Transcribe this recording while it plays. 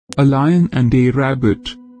A lion and a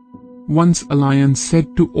rabbit. Once a lion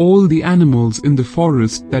said to all the animals in the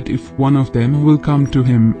forest that if one of them will come to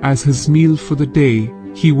him as his meal for the day,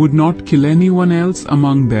 he would not kill anyone else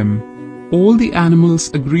among them. All the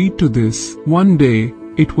animals agreed to this. One day,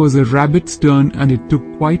 it was a rabbit's turn and it took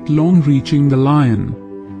quite long reaching the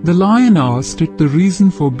lion. The lion asked it the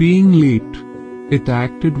reason for being late. It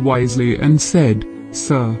acted wisely and said,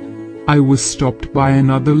 "Sir, I was stopped by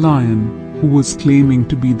another lion, who was claiming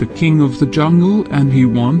to be the king of the jungle and he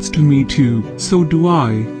wants to meet you." "So do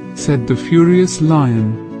I," said the furious lion.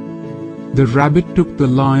 The rabbit took the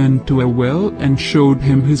lion to a well and showed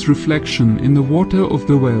him his reflection in the water of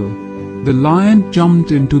the well. The lion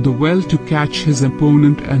jumped into the well to catch his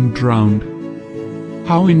opponent and drowned.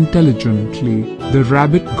 How intelligently the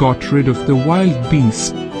rabbit got rid of the wild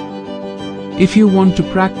beast. If you want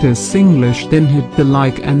to practice English, then hit the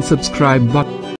like and subscribe button.